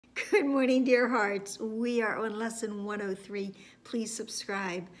Good morning, dear hearts. We are on lesson 103. Please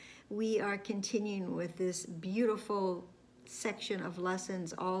subscribe. We are continuing with this beautiful section of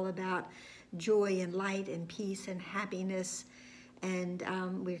lessons all about joy and light and peace and happiness. And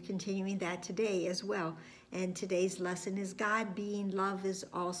we're continuing that today as well. And today's lesson is God being love is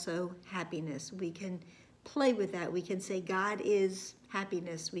also happiness. We can play with that. We can say God is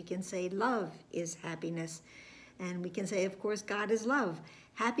happiness. We can say love is happiness. And we can say, of course, God is love.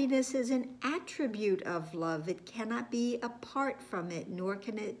 Happiness is an attribute of love. It cannot be apart from it, nor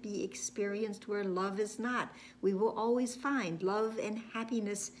can it be experienced where love is not. We will always find love and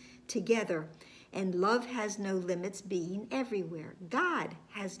happiness together. And love has no limits, being everywhere. God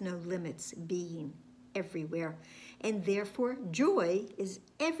has no limits, being everywhere. And therefore, joy is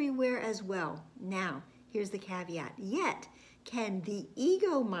everywhere as well. Now, here's the caveat. Yet, can the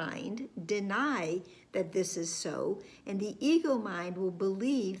ego mind deny that this is so? And the ego mind will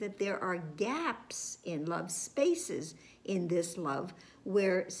believe that there are gaps in love, spaces in this love,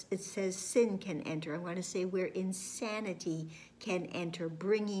 where it says sin can enter. I'm going to say where insanity can enter,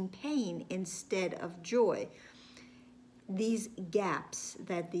 bringing pain instead of joy. These gaps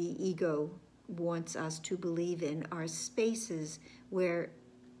that the ego wants us to believe in are spaces where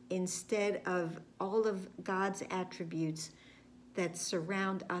instead of all of God's attributes that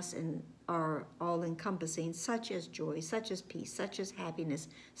surround us and are all-encompassing, such as joy, such as peace, such as happiness,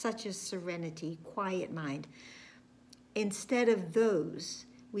 such as serenity, quiet mind. Instead of those,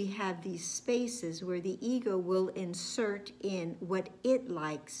 we have these spaces where the ego will insert in what it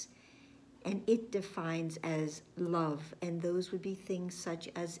likes and it defines as love. And those would be things such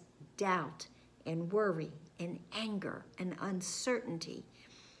as doubt and worry and anger and uncertainty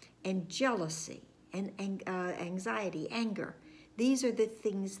and jealousy and anxiety, anger. These are the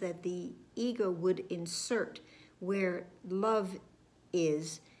things that the ego would insert where love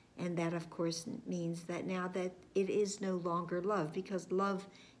is, and that of course means that now that it is no longer love, because love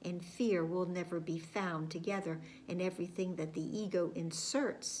and fear will never be found together, and everything that the ego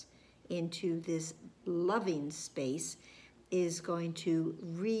inserts into this loving space is going to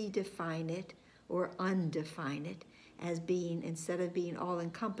redefine it or undefine it as being, instead of being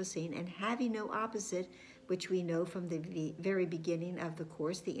all-encompassing and having no opposite, which we know from the very beginning of the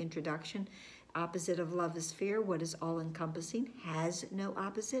course, the introduction. Opposite of love is fear. What is all-encompassing has no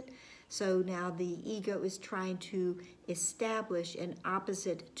opposite. So now the ego is trying to establish an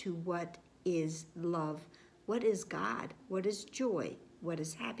opposite to what is love. What is God? What is joy? What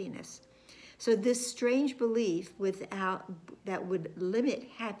is happiness? So this strange belief that would limit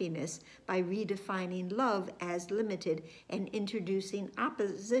happiness by redefining love as limited and introducing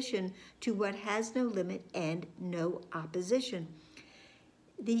opposition to what has no limit and no opposition.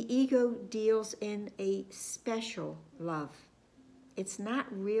 The ego deals in a special love. It's not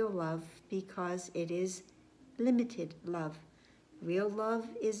real love because it is limited love. Real love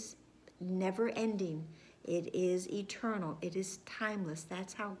is never ending. It is eternal. It is timeless.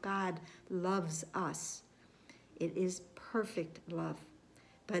 That's how God loves us. It is perfect love.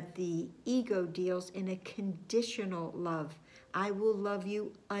 But the ego deals in a conditional love. I will love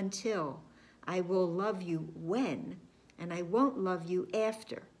you until. I will love you when. And I won't love you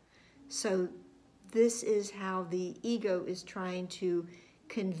after. So this is how the ego is trying to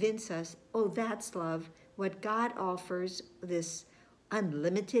convince us, oh, that's love. What God offers, this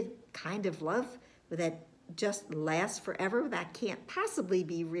unlimited kind of love that just lasts forever, that can't possibly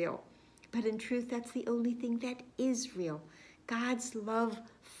be real. But in truth, that's the only thing that is real. God's love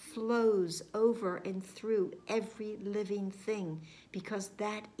flows over and through every living thing because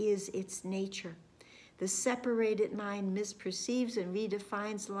that is its nature. The separated mind misperceives and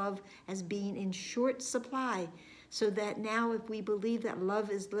redefines love as being in short supply, so that now if we believe that love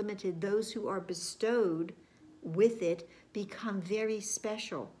is limited, those who are bestowed with it become very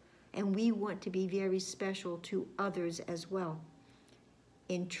special. And we want to be very special to others as well.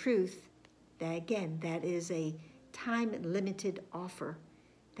 In truth, that is a time-limited offer.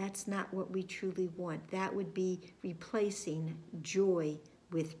 That's not what we truly want. That would be replacing joy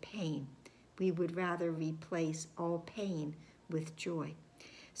with pain. We would rather replace all pain with joy.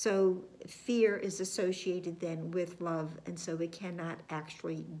 So fear is associated then with love, and so it cannot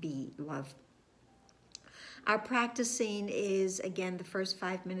actually be love. Our practicing is, again, the first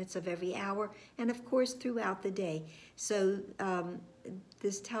 5 minutes of every hour, and of course throughout the day. So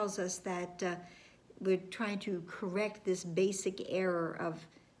this tells us that we're trying to correct this basic error of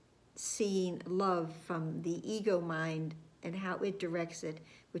seeing love from the ego mind and how it directs it,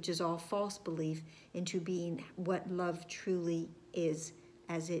 which is all false belief, into being what love truly is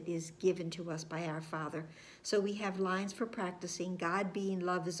as it is given to us by our Father. So we have lines for practicing. God being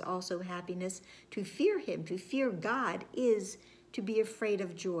love is also happiness. To fear him, to fear God, is to be afraid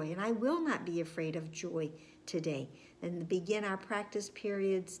of joy. And I will not be afraid of joy today. And begin our practice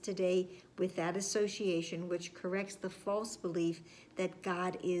periods today with that association, which corrects the false belief that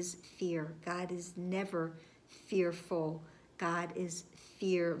God is fear. God is never fearful. God is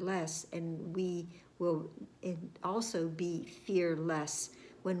fearless, and we will also be fearless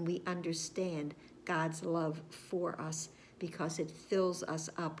when we understand God's love for us, because it fills us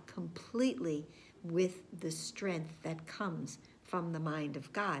up completely with the strength that comes from the mind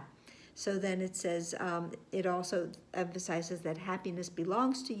of God. So then it says, it also emphasizes that happiness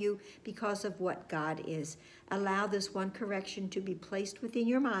belongs to you because of what God is. Allow this one correction to be placed within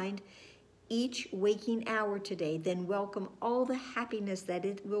your mind each waking hour today, then welcome all the happiness that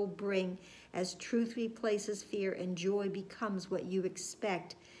it will bring as truth replaces fear and joy becomes what you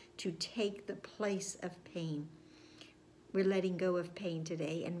expect to take the place of pain. We're letting go of pain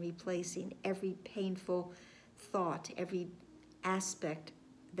today and replacing every painful thought, every aspect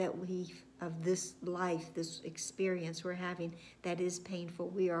that of this life, this experience we're having that is painful.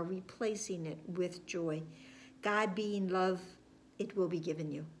 We are replacing it with joy. God being love, it will be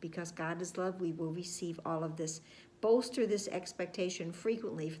given you. Because God is love, we will receive all of this. Bolster this expectation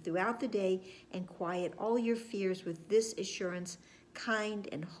frequently throughout the day and quiet all your fears with this assurance, kind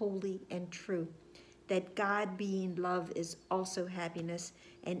and holy and true, that God being love is also happiness,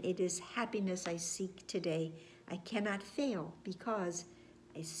 and it is happiness I seek today. I cannot fail because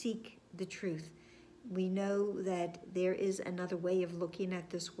I seek the truth. We know that there is another way of looking at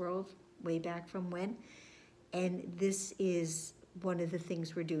this world, way back from when, and this is one of the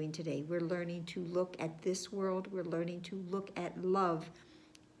things we're doing today. We're learning to look at this world. We're learning to look at love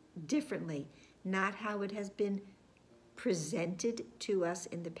differently, not how it has been presented to us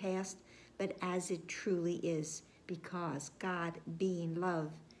in the past, but as it truly is, because God being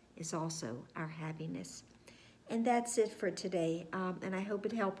love is also our happiness. And that's it for today, and I hope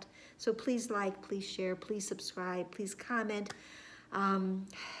it helped. So please like, please share, please subscribe, please comment,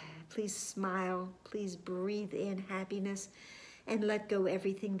 please smile, please breathe in happiness, and let go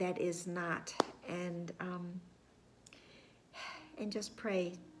everything that is not. And just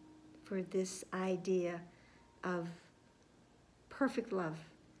pray for this idea of perfect love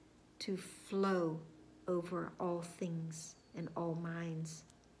to flow over all things and all minds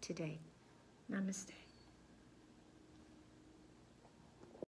today. Namaste.